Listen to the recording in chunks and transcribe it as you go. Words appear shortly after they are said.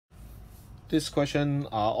This question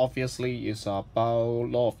obviously is about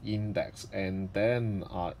law of index, and then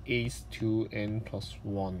is 2n plus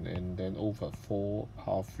 1 and then over 4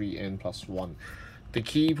 power 3n plus 1. The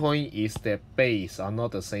key point is that base are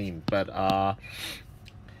not the same, but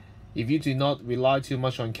if you do not rely too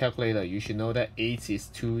much on calculator, you should know that 8 is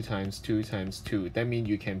 2 times 2 times 2. That means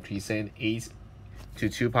you can present 8 to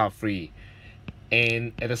 2 power 3.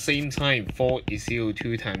 And at the same time, 4 is equal to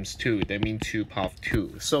 2 times 2. That means 2 power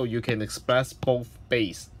 2. So you can express both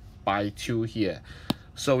base by 2 here.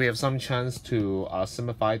 So we have some chance to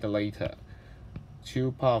simplify the later.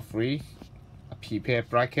 2 power 3, prepare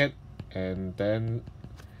bracket, and then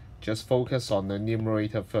just focus on the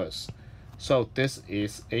numerator first. So this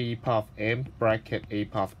is a power of m bracket a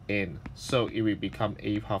power of n. So it will become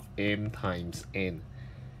a power of m times n.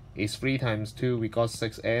 Is 3 times 2, we got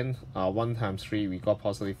 6n. 1 times 3, we got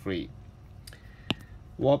positive 3.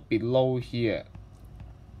 What below here?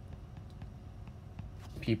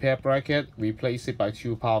 Prepare bracket, replace it by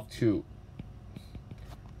 2 power of 2.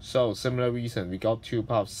 So similar reason, we got 2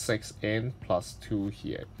 power of 6n plus 2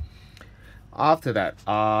 here. After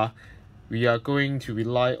that, we are going to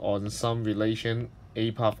rely on some relation.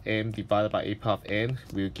 A power of m divided by a power of n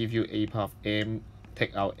will give you a power of m,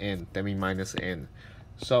 take out n, that means minus n.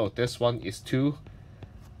 So this one is 2,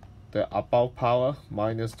 the above power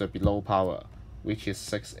minus the below power, which is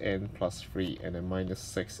 6n plus 3, and then minus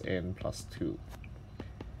 6n plus 2.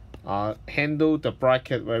 Handle the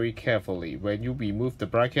bracket very carefully. When you remove the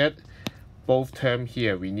bracket, both terms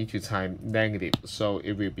here we need to time negative, so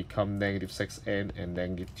it will become negative 6n and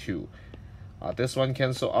negative 2. This one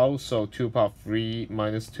cancel out, so 2 power of 3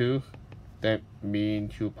 minus 2, that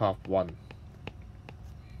means 2 power of 1.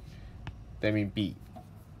 That means B.